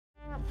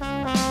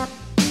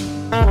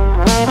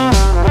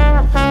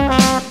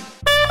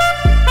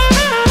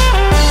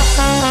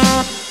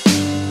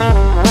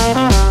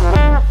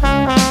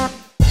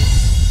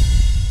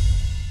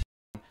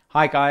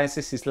Hi guys,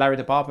 this is Larry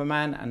the Barber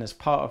Man, and as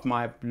part of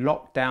my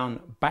lockdown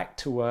back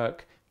to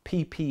work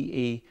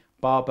PPE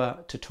barber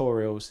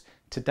tutorials,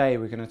 today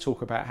we're going to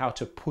talk about how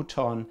to put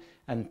on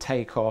and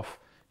take off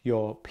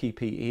your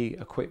PPE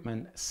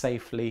equipment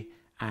safely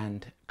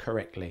and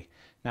correctly.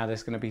 Now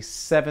there's going to be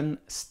 7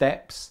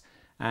 steps,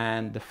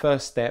 and the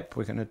first step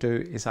we're going to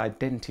do is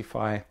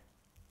identify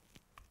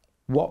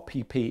what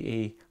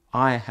PPE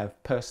I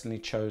have personally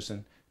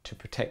chosen to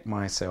protect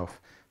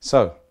myself.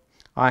 So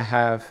I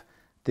have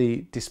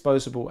the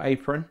disposable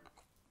apron.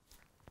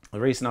 The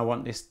reason I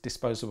want this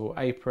disposable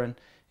apron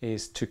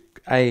is to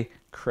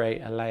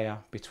create a layer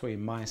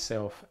between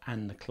myself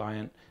and the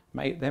client,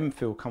 make them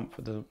feel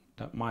comfortable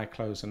that my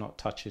clothes are not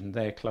touching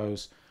their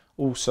clothes.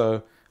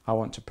 Also, I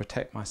want to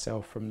protect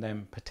myself from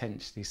them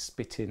potentially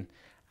spitting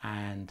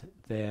and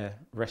their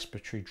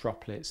respiratory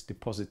droplets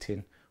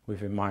depositing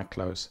within my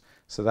clothes.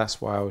 So that's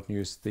why I would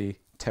use the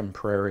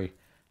temporary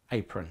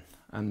apron,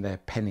 and they're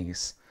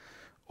pennies.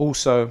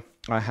 Also,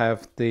 I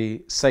have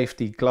the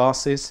safety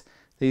glasses.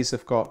 These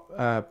have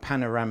got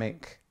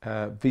panoramic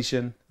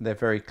vision. They're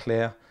very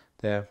clear.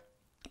 They're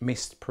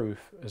mist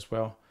proof as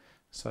well.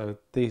 So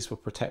these will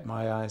protect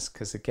my eyes,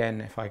 because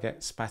again, if I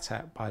get spat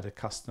at by the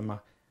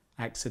customer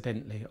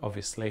accidentally,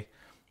 obviously,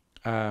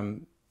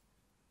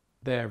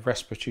 their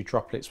respiratory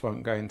droplets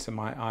won't go into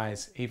my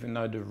eyes, even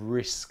though the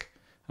risk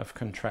of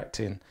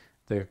contracting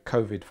the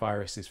COVID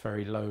virus is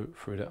very low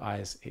through the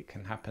eyes. It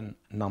can happen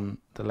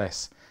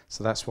nonetheless.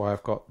 So that's why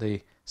I've got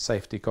the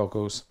safety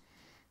goggles.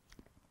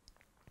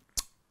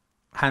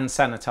 Hand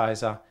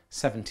sanitizer,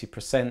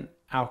 70%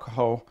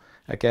 alcohol.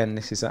 Again,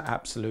 this is an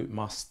absolute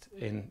must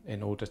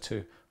in order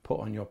to put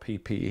on your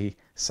PPE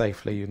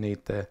safely. You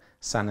need the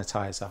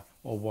sanitizer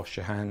or wash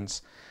your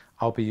hands.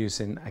 I'll be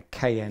using a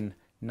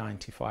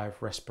KN95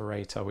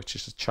 respirator, which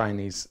is a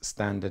Chinese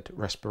standard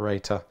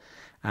respirator,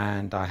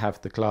 and I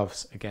have the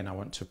gloves. Again, I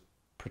want to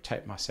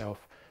protect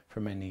myself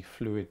from any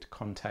fluid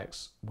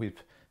contacts with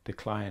the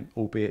client,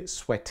 albeit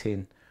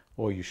sweating,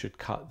 or you should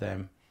cut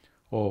them,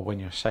 or when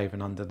you're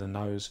shaving under the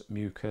nose,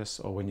 mucus,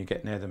 or when you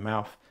get near the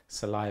mouth,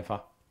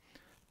 saliva,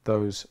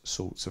 those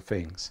sorts of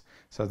things.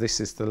 So this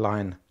is the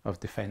line of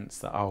defense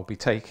that I'll be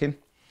taking.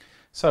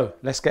 So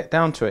let's get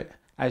down to it.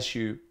 As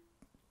you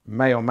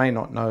may or may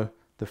not know,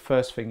 the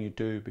first thing you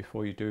do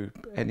before you do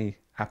any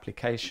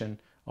application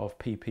of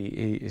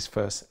PPE is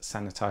first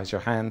sanitize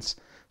your hands.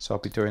 So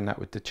I'll be doing that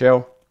with the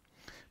gel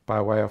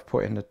by way of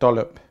putting the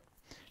dollop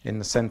in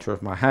the center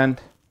of my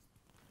hand,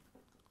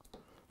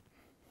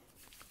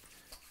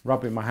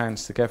 rubbing my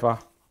hands together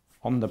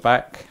on the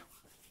back,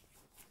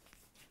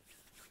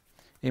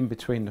 in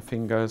between the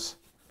fingers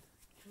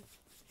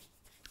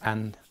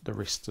and the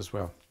wrist as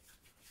well.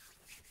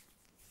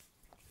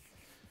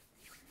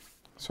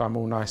 So I'm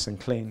all nice and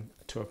clean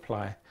to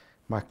apply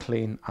my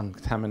clean,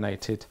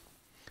 uncontaminated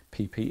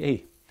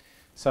PPE.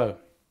 So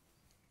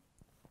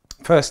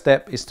first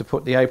step is to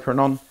put the apron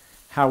on.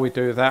 How we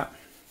do that,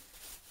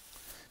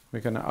 we're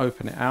going to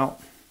open it out.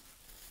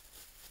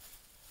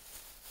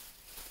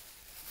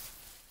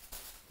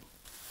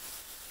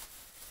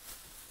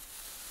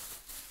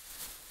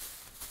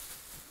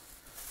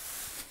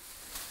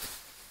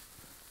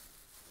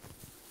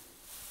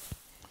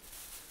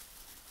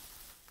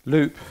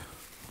 Loop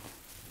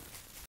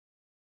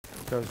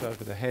goes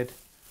over the head.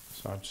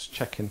 So I'm just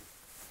checking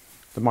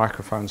the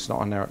microphone's not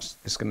on there.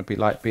 It's going to be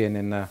like being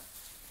in a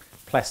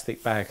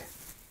plastic bag.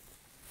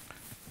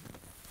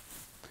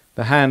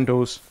 The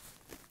handles,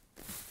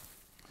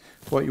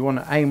 what you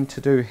want to aim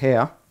to do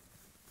here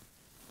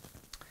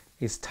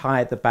is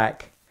tie the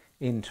back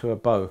into a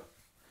bow.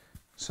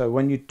 So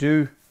when you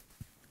do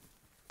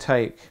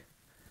take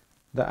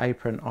the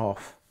apron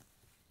off,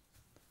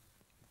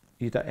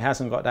 it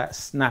hasn't got that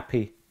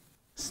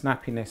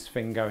snappiness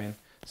thing going,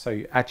 so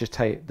you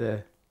agitate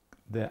the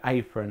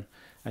apron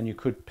and you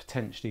could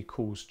potentially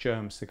cause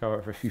germs to go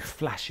over if you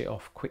flash it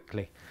off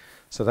quickly.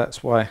 So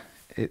that's why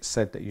it's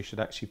said that you should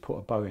actually put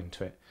a bow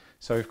into it.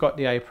 So we've got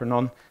the apron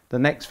on. The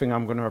next thing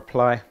I'm going to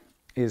apply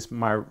is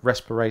my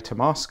respirator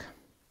mask,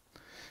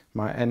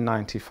 my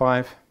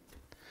N95.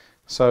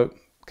 So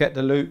get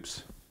the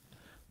loops,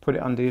 put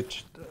it under your,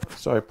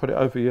 put it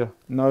over your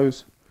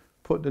nose,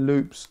 put the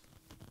loops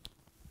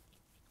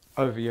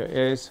over your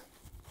ears,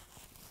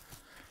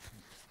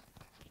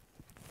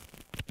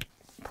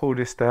 pull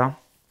this down.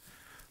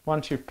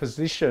 Once you've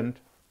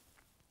positioned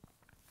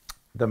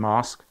the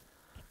mask,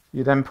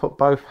 you then put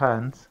both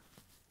hands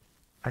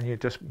and you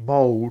just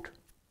mold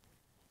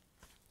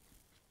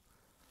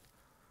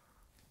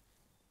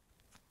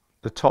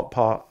the top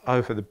part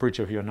over the bridge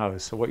of your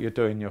nose. So what you're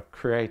doing, you're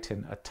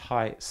creating a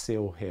tight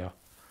seal here.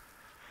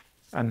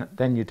 And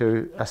then you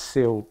do a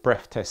seal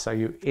breath test. So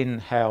you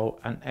inhale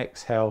and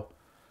exhale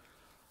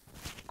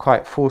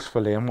quite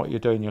forcefully, and what you're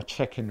doing, you're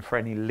checking for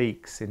any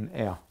leaks in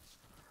air.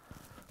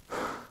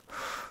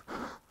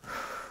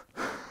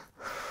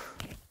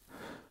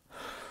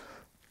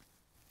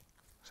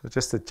 So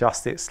just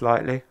adjust it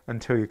slightly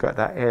until you got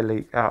that air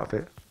leak out of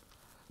it.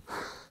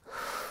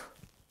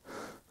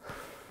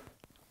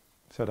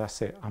 So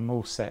that's it, I'm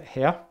all set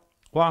here.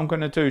 what I'm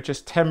going to do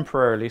just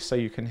temporarily so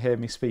you can hear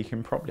me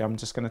speaking properly, I'm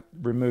just going to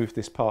remove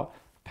this part.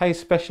 Pay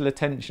special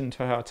attention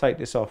to how I take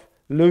this off.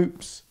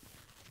 Loops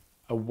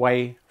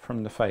away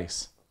from the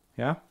face.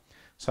 Yeah.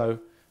 So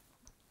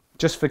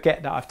just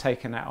forget that I've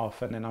taken that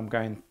off, and then I'm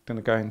going to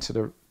go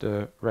into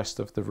the rest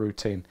of the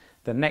routine.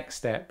 The next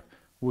step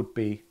would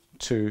be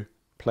to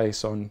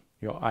place on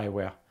your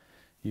eyewear.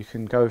 You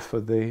can go for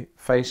the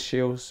face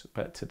shields,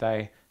 but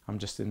today I'm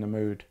just in the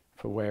mood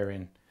for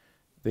wearing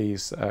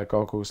these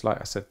goggles. Like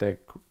I said, they're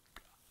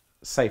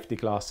safety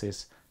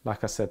glasses.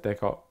 Like I said, they've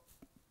got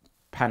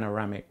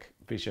panoramic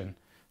vision,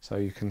 so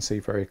you can see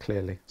very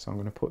clearly. So I'm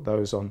going to put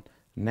those on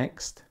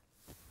next.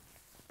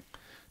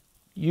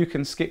 You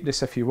can skip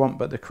this if you want,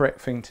 but the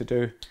correct thing to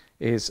do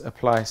is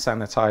apply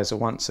sanitizer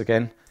once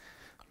again.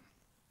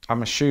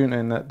 I'm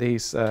assuming that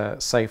these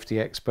safety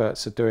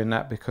experts are doing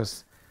that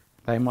because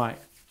they might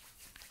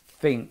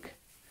think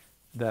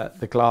that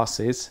the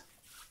glasses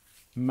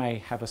may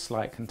have a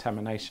slight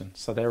contamination.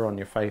 So they're on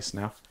your face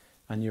now,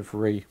 and you've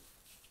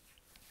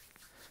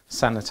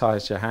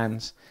sanitized your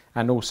hands.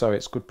 And also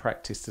it's good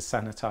practice to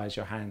sanitize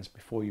your hands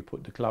before you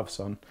put the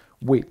gloves on,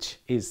 which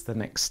is the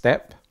next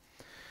step.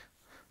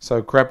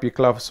 So grab your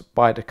gloves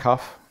by the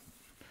cuff.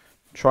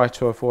 Try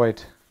to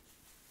avoid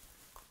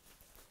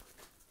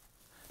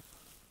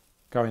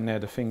going near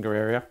the finger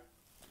area.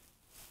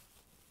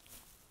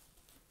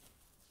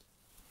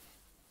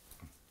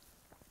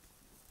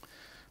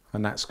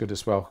 And that's good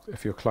as well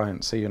if your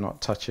clients see you're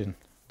not touching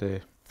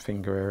the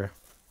finger area.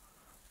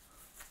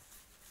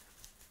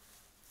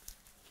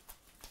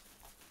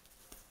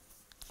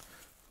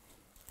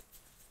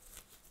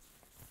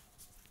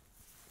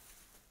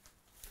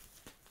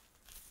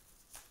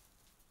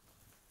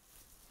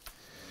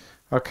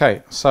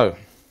 Okay, so,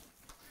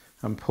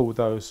 and pull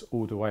those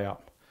all the way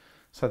up.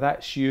 So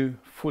that's you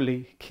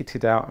fully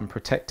kitted out and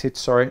protected.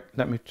 Sorry,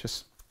 let me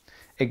just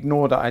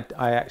ignore that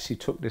I actually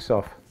took this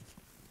off.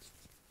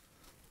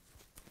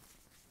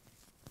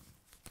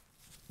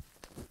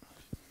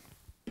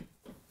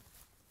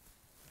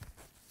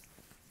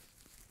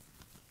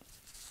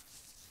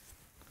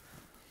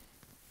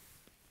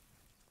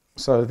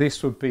 So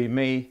this would be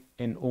me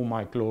in all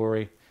my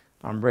glory.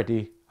 I'm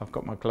ready. I've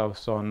got my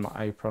gloves on, my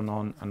apron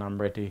on, and I'm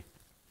ready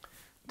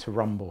to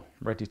rumble,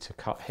 ready to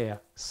cut hair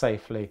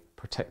safely,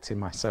 protecting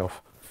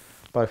myself,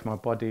 both my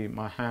body,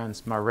 my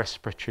hands, my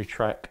respiratory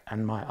tract,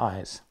 and my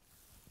eyes.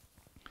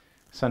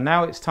 So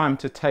now it's time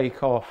to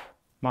take off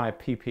my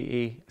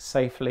PPE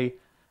safely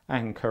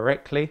and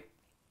correctly.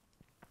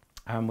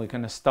 And we're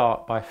going to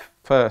start by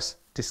first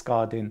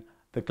discarding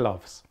the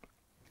gloves.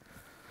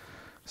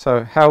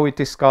 So how we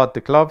discard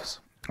the gloves,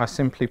 I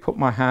simply put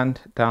my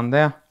hand down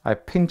there, I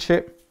pinch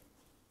it,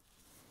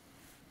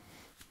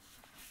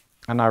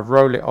 and I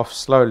roll it off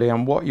slowly.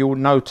 And what you'll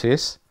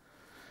notice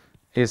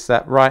is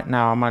that right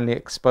now I'm only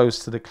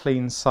exposed to the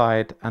clean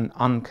side and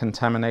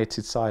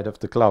uncontaminated side of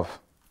the glove.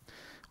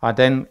 I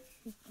then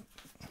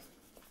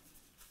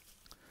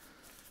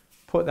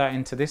put that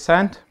into this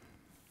hand.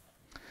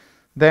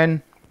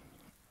 Then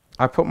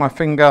I put my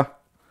finger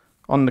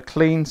on the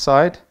clean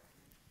side,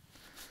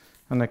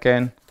 and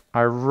again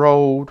I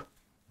rolled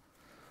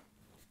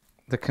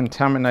the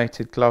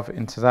contaminated glove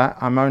into that.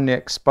 I'm only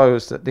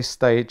exposed at this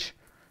stage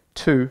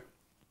to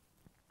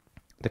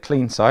the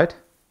clean side.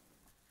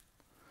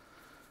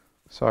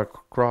 So I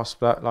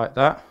grasp that like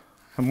that.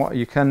 And what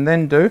you can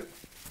then do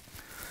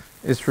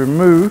is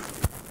remove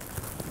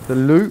the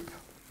loop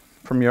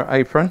from your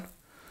apron.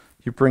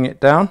 You bring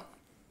it down.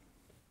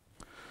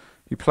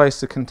 You place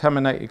the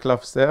contaminated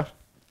gloves there,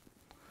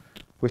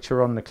 which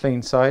are on the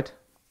clean side.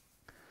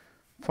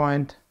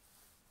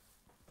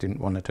 Didn't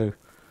want to do,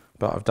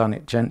 but I've done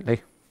it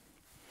gently.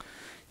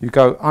 You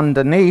go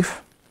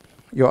underneath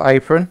your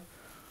apron,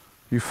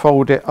 you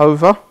fold it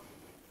over,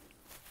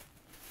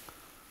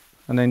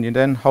 and then you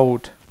then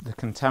hold the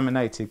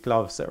contaminated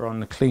gloves that are on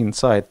the clean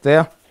side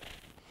there.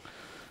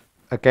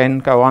 Again,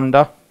 go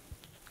under,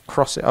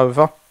 cross it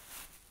over.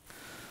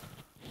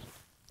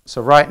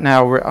 So right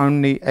now we're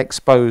only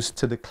exposed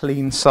to the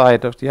clean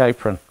side of the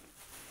apron.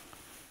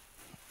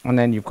 And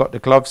then you've got the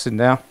gloves in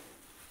there,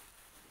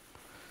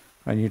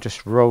 and you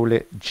just roll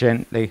it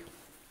gently,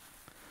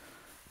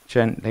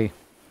 gently.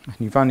 And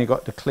you've only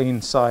got the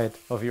clean side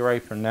of your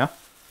apron now.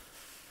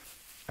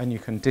 And you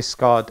can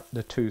discard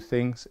the two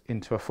things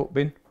into a foot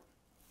bin.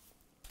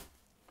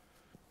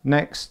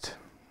 Next,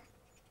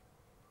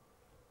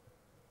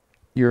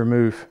 you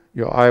remove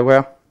your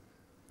eyewear,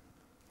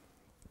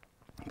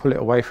 pull it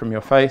away from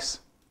your face.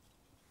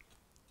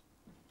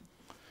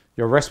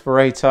 Your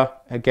respirator,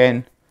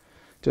 again,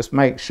 just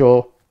make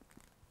sure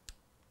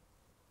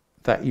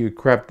that you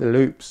grab the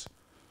loops,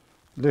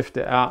 lift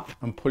it out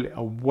and pull it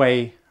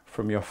away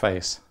from your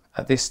face.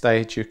 At this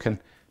stage you can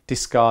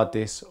discard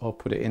this or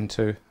put it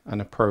into an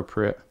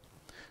appropriate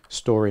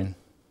storing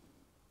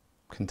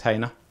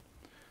container.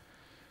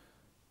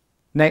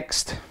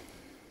 Next,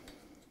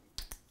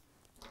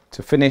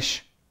 to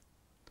finish,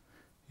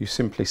 you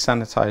simply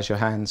sanitize your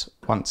hands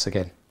once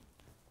again.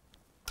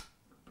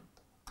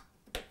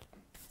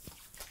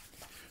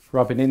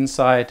 Rubbing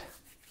inside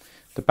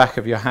the back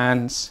of your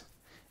hands,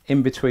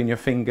 in between your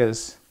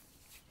fingers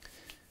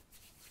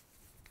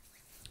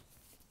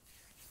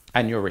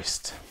and your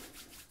wrist.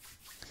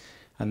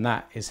 And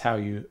that is how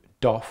you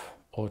doff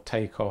or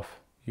take off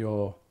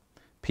your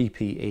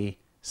PPE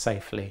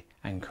safely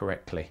and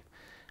correctly.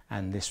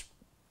 And this,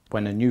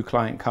 when a new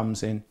client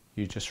comes in,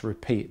 you just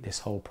repeat this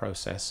whole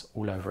process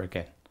all over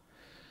again.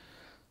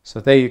 So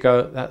there you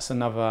go. That's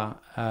another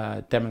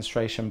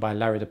demonstration by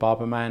Larry the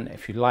Barber Man.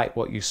 If you like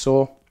what you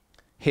saw,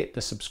 hit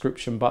the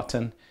subscription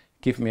button,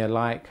 give me a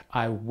like.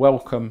 I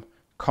welcome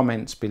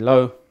comments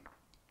below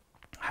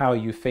how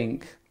you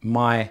think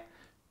my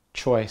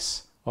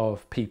choice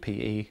of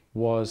PPE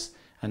was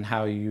and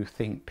how you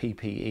think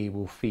PPE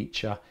will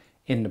feature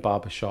in the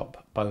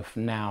barbershop both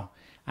now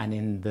and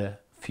in the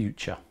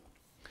future.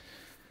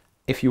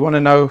 If you want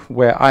to know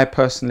where I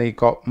personally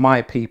got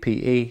my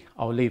PPE,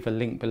 I'll leave a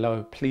link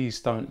below. Please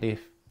don't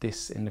leave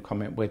this in the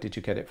comment, where did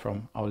you get it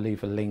from? I'll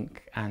leave a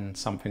link and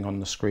something on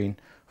the screen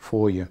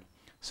for you.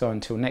 So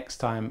until next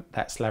time,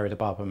 that's Larry the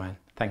Barber Man.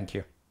 Thank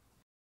you.